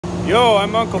Yo,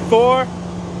 I'm Uncle Thor.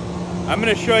 I'm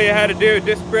going to show you how to do a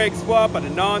disc brake swap on a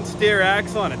non-steer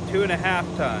axle on a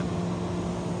 2.5 ton.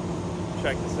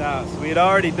 Check this out. So we had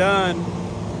already done,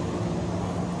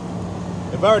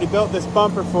 I've already built this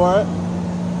bumper for it.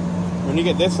 When you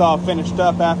get this all finished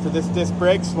up after this disc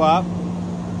brake swap,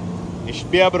 you should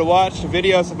be able to watch the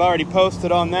videos I've already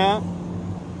posted on that.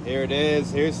 Here it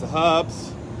is. Here's the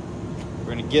hubs.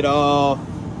 We're going to get all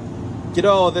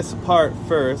of this apart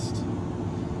first.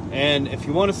 And if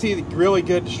you want to see really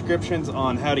good descriptions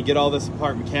on how to get all this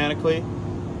apart mechanically,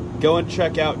 go and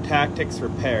check out Tactics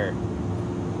Repair.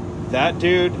 That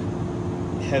dude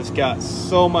has got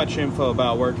so much info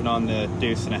about working on the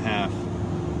Deuce and a Half.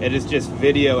 It is just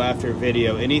video after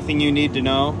video. Anything you need to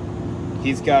know,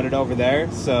 he's got it over there.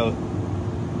 So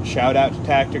shout out to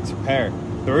Tactics Repair.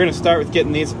 So we're going to start with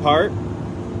getting these apart,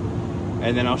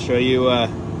 and then I'll show you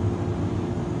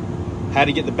how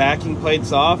to get the backing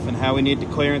plates off and how we need to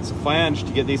clearance the flange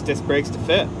to get these disc brakes to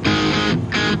fit.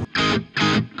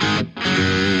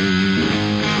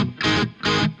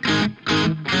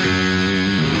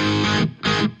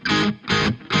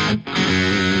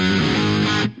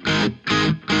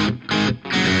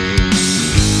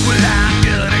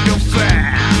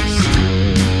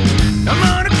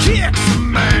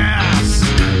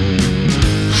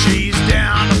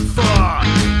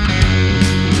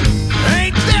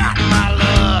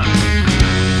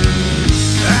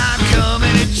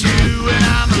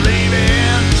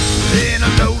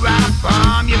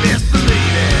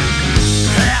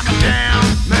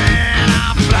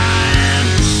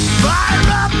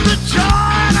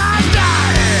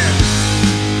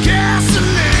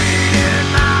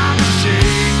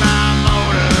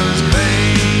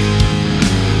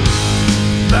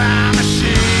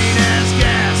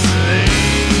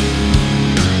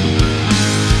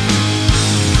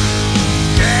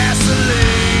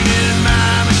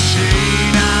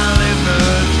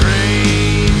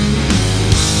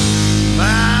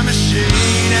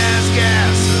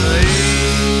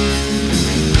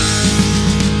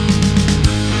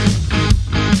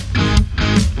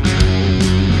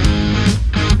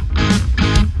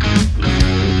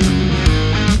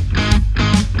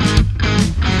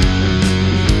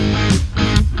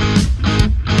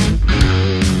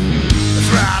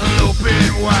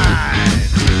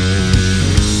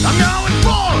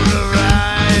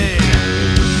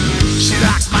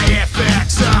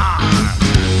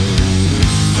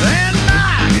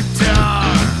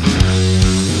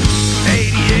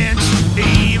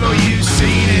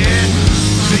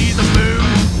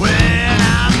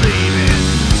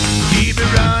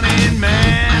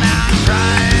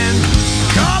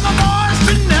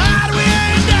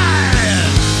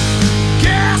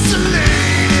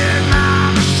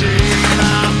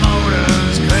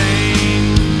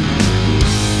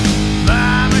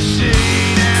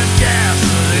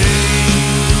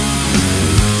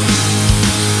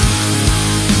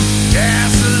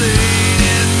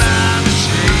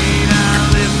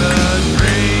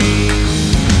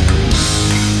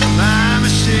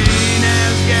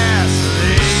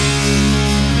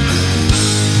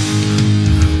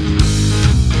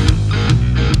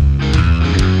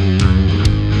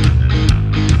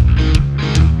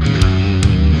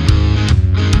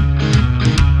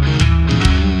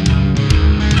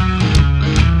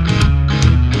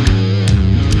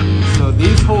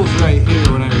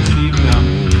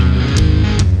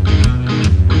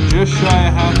 Just shy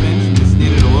of 1/2 inch, and just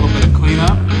needed a little bit of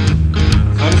cleanup.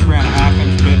 So I just ran a 1/2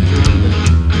 inch bit through them to,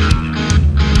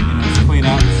 just clean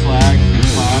out the slag and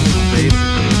plasma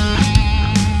basically.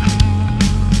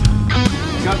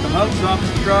 Got the hubs off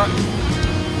the truck.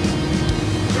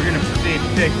 We're going to proceed to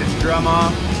take this drum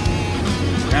off.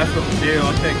 That's what we do.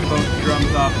 I'll take both drums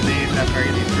off of these after I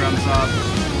get these drums off.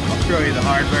 I'll show you the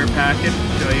hardware package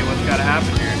and show you what's got to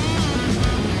happen here.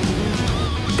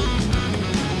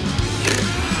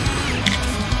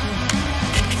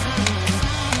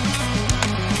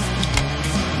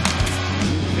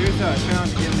 Here's how I found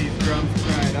getting these drums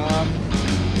pried off.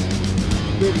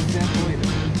 Pretty simple.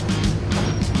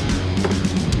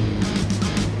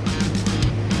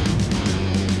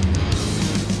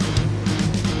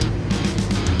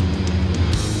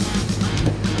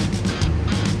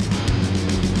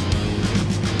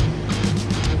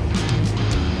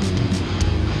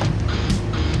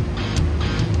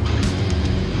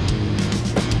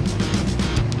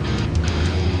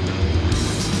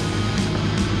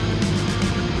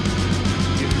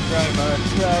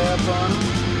 Try up on them.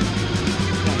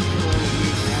 Kind of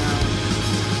slowly down,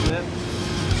 slip.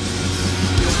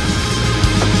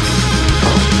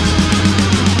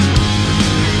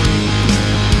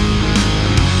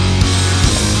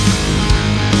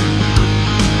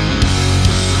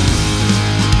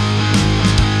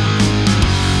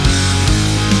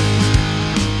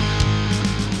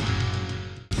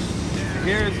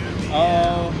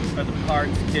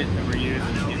 kit that we're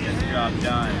using to get this job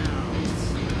done.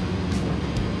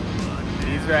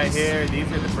 These right here,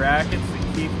 these are the brackets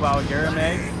that Keith Walgura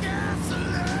makes.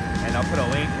 And I'll put a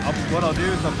link, what I'll do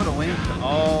is I'll put a link to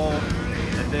all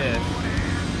of this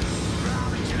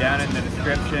down in the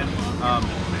description.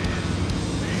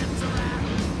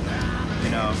 You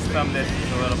know, some of this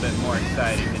is a little bit more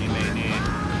exciting than you may need.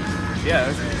 Yeah,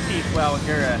 those are the Keith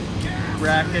Walgura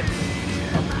brackets.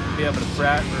 I'll be able to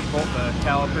bolt the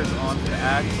calipers onto the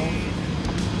axle.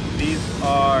 These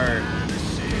are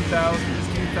 2000 to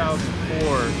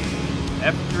 2004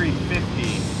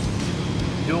 F350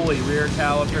 dually rear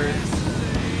calipers.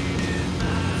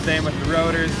 Same with the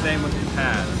rotors, same with the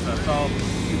pads. So it's all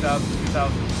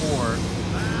 2004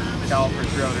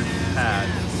 calipers, rotors, and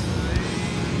pads.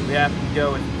 We have to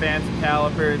go with fancy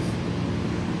calipers,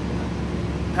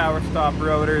 power stop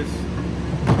rotors,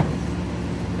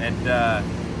 and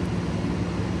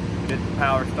get the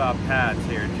power stop pads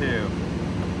here too.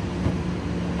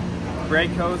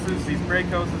 Brake hoses, these brake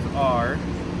hoses are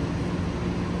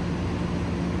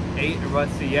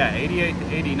 88 to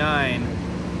 89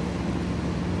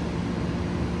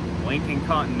 Lincoln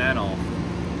Continental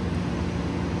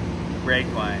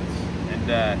brake lines. And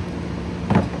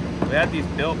we had these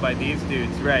built by these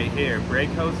dudes right here. Brake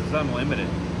hoses unlimited.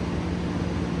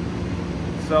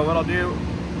 So what I'll do,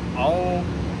 all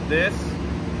this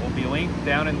will be linked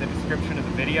down in the description of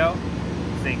the video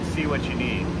so you can see what you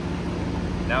need.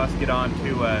 Now let's get on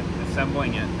to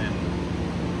assembling it and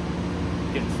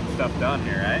getting some stuff done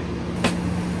here, right?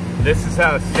 This is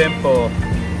how simple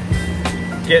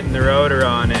getting the rotor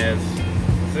on is.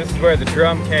 So this is where the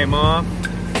drum came off.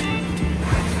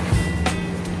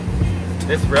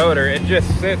 This rotor, it just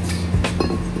sits,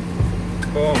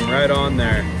 boom, right on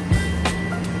there.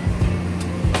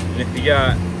 And if you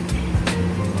got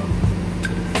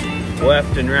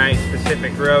left and right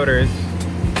specific rotors,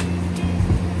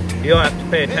 you'll have to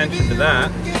pay attention to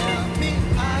that,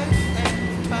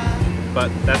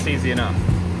 but that's easy enough.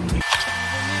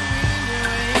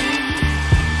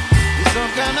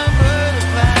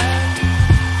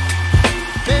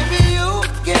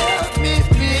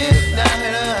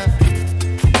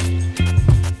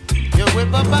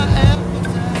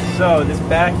 So this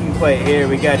backing plate here,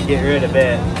 we got to get rid of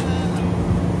it.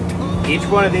 Each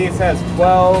one of these has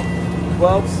 12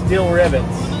 steel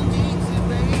rivets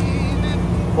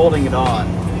holding it on.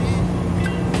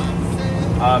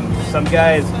 Some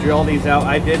guys drill these out.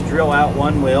 I did drill out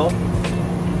one wheel.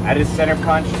 I just center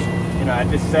punched, I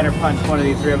just center punched one of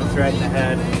these rivets right in the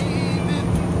head.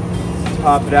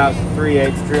 Pop it out with a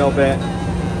 3/8 drill bit.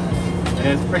 And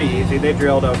it's pretty easy. They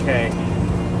drilled okay,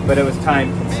 but it was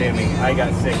time consuming. I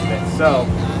got sick of it. So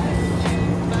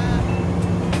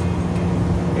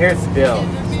here's the deal.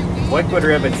 Liquid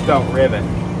rivets don't rivet.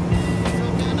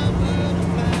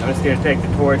 I'm just going to take the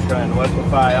torch and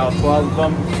liquefy all 12 of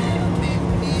them.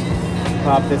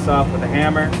 Pop this off with a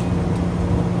hammer.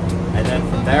 And then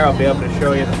from there I'll be able to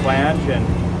show you the flange and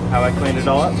how I cleaned it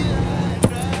all up.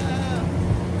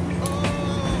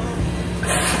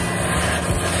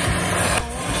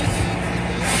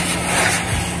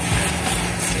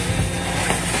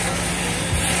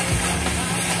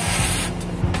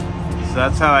 So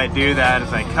that's how I do that,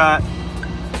 is I cut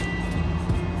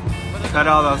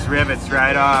all those rivets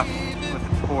right off with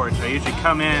the torch. I usually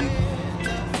come in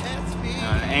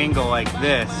at an angle like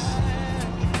this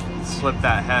and slip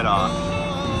that head off.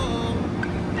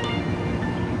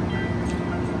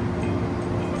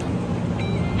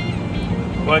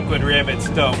 Liquid rivets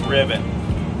don't rivet.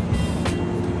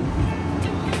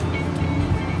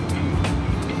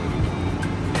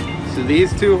 So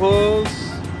these two holes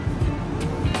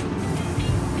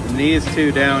and these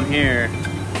two down here,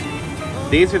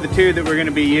 these are the two that we're going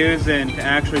to be using to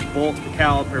actually bolt the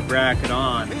caliper bracket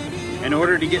on. In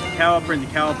order to get the caliper and the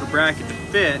caliper bracket to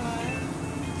fit,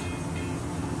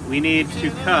 we need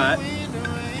to cut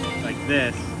like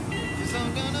this.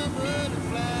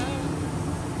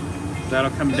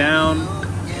 That'll come down.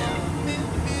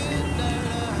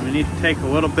 We need to take a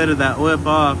little bit of that lip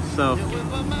off, so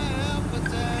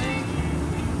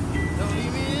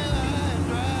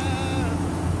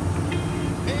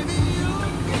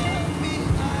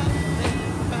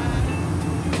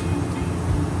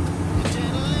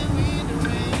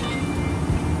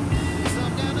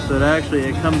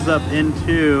it comes up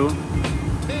into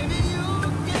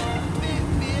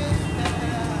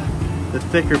the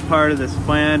thicker part of this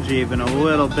flange even a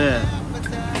little bit.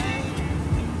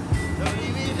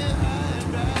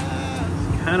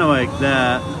 Kind of like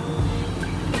that.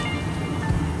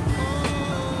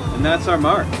 And that's our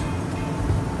mark.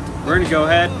 We're going to go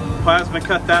ahead, plasma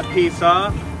cut that piece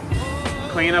off,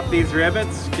 clean up these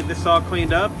rivets, get this all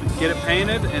cleaned up, get it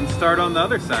painted, and start on the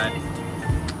other side.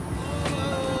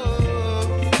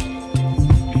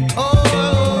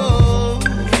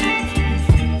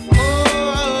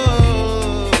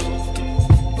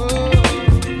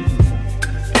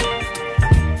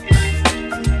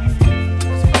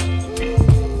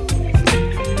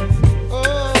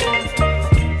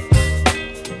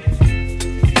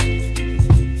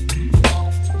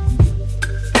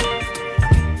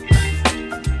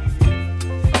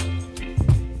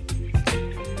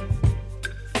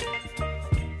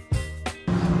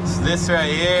 This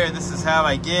right here, this is how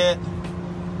I get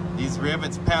these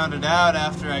rivets pounded out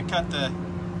after I cut the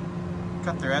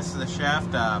rest of the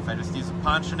shaft off. I just use a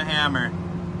punch and a hammer,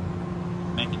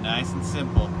 make it nice and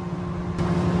simple.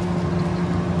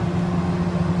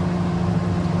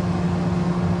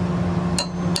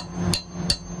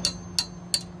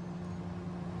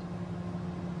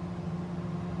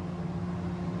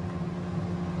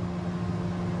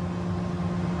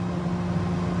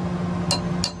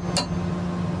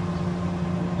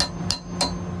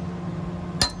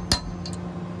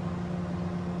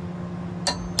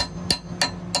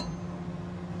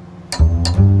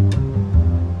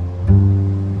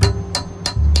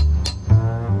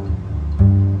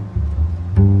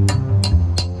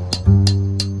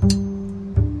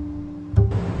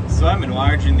 So I'm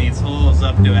enlarging these holes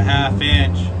up to a 1/2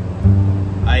 inch.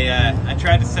 I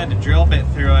tried to send a drill bit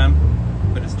through them,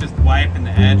 but it's just wiping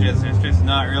the edges. There's just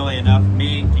not really enough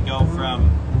meat to go from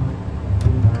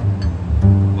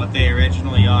what they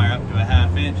originally are up to a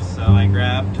 1/2 inch. So I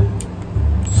grabbed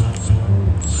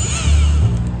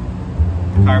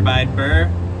carbide burr,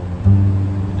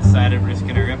 decided we're just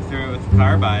gonna rip through it with the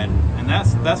carbide, and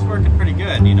that's working pretty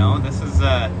good. You know, this is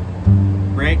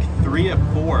break 3 of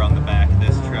 4 on the back of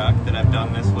this truck that I've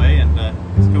done this way, and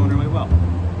it's going really well.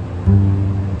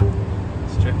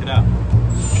 Let's check it out.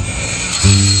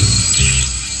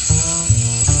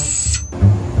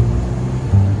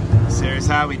 So here's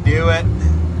how we do it.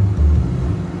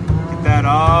 Get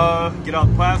all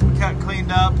the plasma cut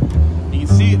cleaned up. You can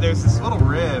see there's this little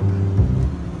rib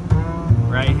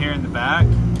right here in the back.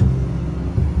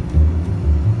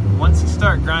 Once you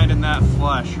start grinding that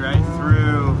flush right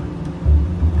through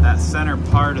that center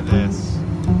part of this,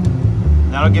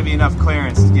 that'll give you enough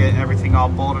clearance to get everything all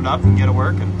bolted up and get it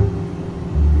working.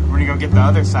 We're gonna go get the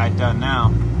other side done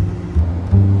now.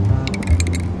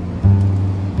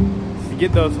 So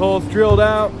get those holes drilled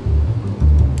out,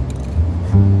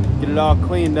 get it all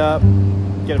cleaned up,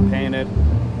 get it painted.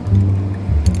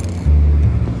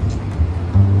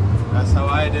 That's how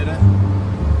I did it.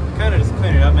 Kind of just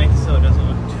clean it up, make it so it doesn't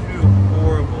look too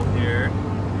horrible here.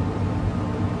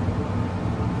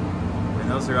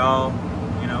 Those are all,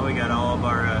 you know, we got all of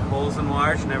our holes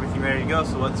enlarged and everything ready to go.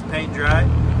 So once the paint dry,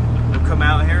 we'll come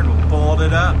out here and we'll bolt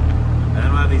it up. And then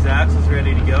we'll have these axles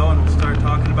ready to go, and we'll start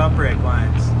talking about brake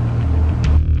lines.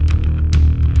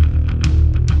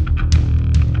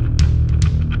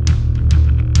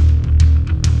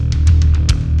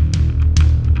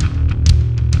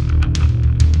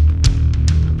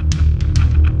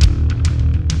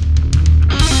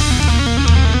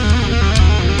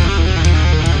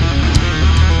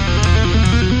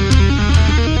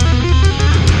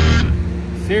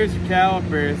 Here's your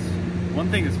calipers. One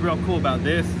thing that's real cool about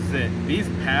this is that these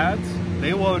pads,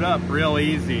 they load up real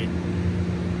easy.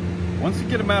 Once you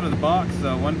get them out of the box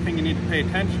though, one thing you need to pay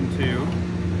attention to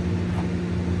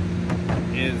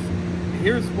is,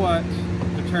 here's what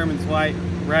determines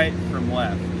right from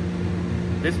left.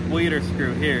 This bleeder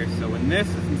screw here. So when this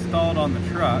is installed on the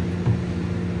truck,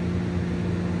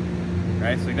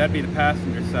 right, so that'd be the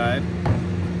passenger side.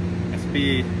 This would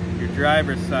be your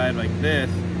driver's side like this.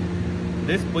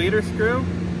 This bleeder screw,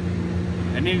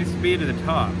 it needs to be to the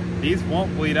top. These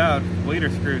won't bleed out if the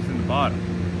bleeder screw's in the bottom.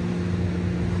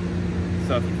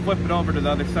 So if you flip it over to the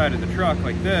other side of the truck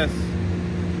like this,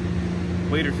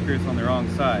 bleeder screw's on the wrong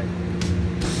side.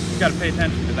 You gotta pay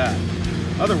attention to that.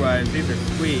 Otherwise, these are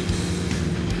squeaked.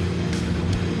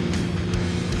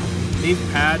 These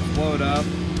pads load up,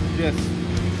 just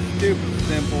stupid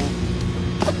simple.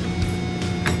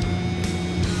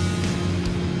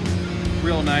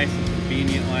 Real nice and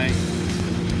convenient like.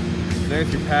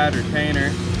 There's your pad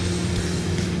retainer.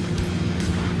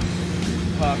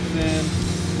 Pops in,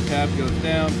 tab goes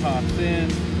down, pops in.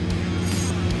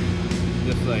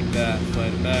 Just like that.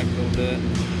 Slide it back a little bit.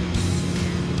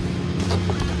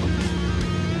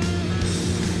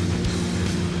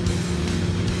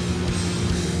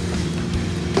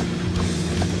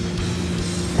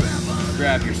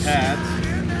 Grab your pads.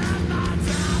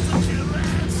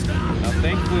 Now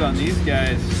thankfully on these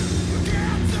guys,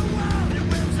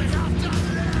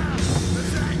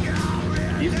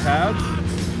 these pads,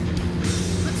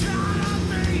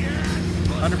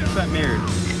 100% mirrored.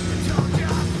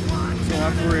 So don't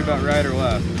have to worry about right or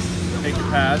left. Take your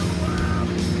pads.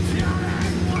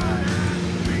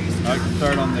 I like to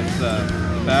start on this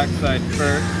back side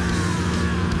first.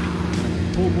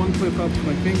 Hold one clip up with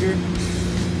my finger.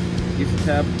 Use the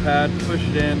tab the pad, push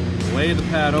it in, lay the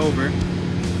pad over.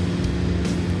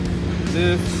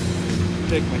 This,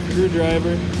 take my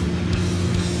screwdriver.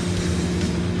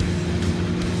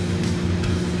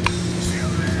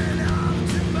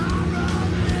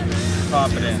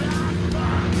 Pop it in.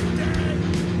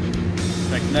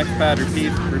 Like the next pad,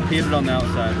 repeat it on the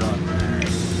outside one.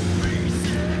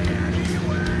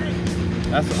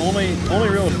 That's the only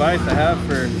real advice I have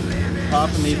for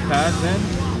popping these pads in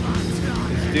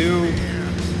is do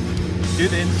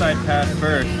the inside pad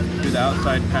first, do the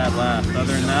outside pad last.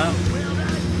 Other than that,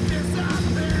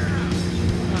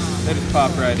 they just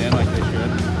pop right in like they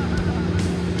should.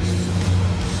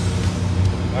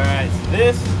 Alright, so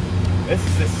this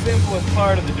is the simplest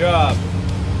part of the job.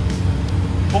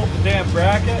 Bolt the damn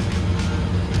bracket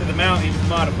to the mount you've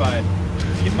modified.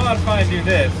 If you can modify and do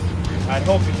this, I'd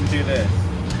hope you can do this.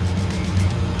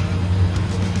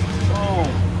 Boom.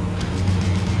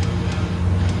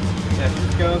 There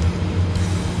it goes.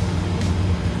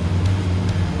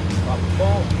 Pop the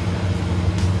bolt.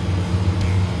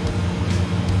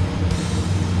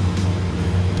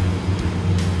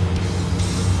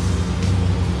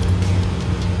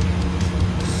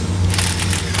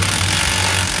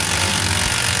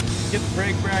 Get the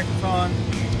brake brackets on.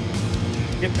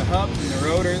 Get the hubs and the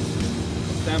rotors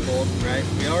assembled, right?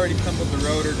 We already assembled the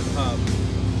rotor to the hub.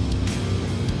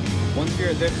 Once you're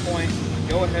at this point,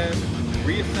 go ahead,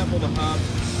 reassemble the hub.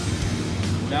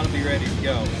 That'll be ready to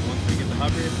go. Once we get the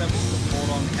hub reassembled, we'll pull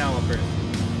it on the calipers.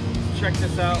 So check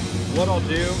this out. What I'll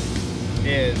do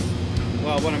is,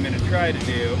 well, what I'm going to try to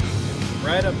do,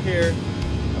 right up here,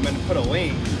 I'm going to put a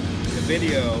link to the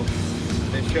video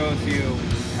that shows you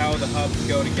how the hubs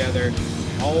go together,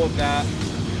 all of that.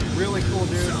 Really cool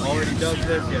dude, already does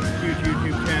this, he has a huge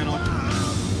YouTube channel,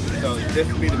 so this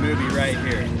would be the movie right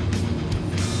here.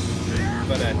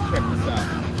 But check this out.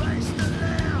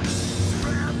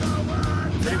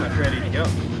 Pretty much ready to go.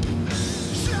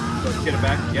 So let's get it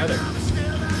back together.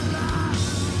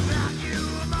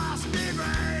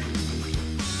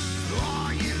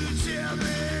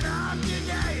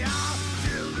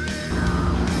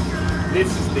 This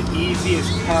is the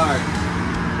easiest part.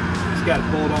 Just got to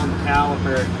pull it on the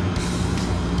caliper.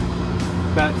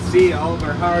 About to see all of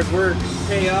our hard work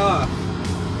pay off.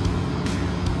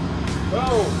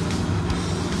 Whoa!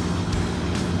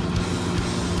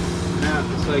 Now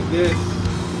just like this.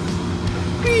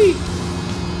 Whee!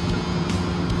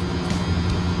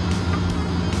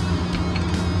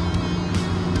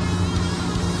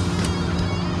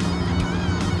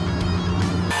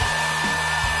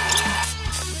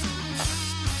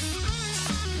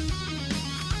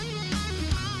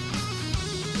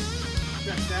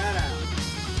 Check that out.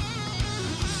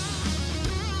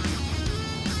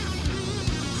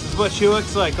 This is what she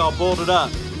looks like all bolted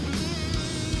up.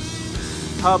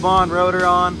 Hub on, rotor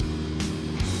on.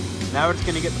 Now we're just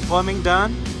gonna get the plumbing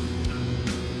done,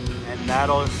 and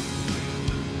that'll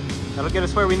get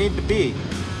us where we need to be.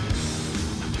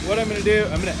 What I'm gonna do,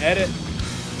 I'm gonna edit.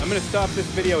 I'm gonna stop this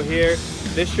video here.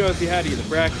 This shows you how to get the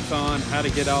brackets on, how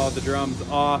to get all the drums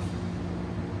off,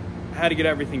 how to get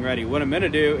everything ready. What I'm gonna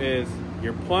do is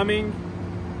your plumbing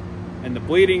and the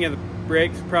bleeding of the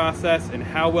brakes process and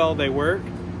how well they work.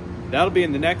 That'll be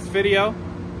in the next video.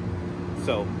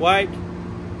 So like,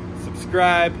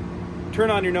 subscribe, turn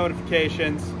on your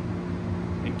notifications,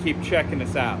 and keep checking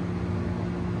us out.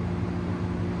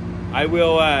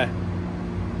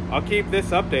 I'll keep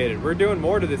this updated. We're doing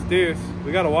more to this deuce.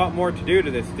 We got a lot more to do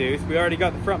to this deuce. We already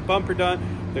got the front bumper done.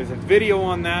 There's a video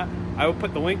on that. I will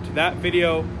put the link to that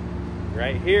video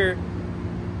right here.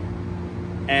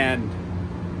 And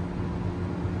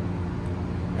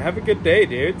have a good day,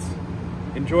 dudes.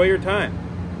 Enjoy your time.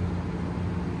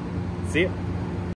 See ya.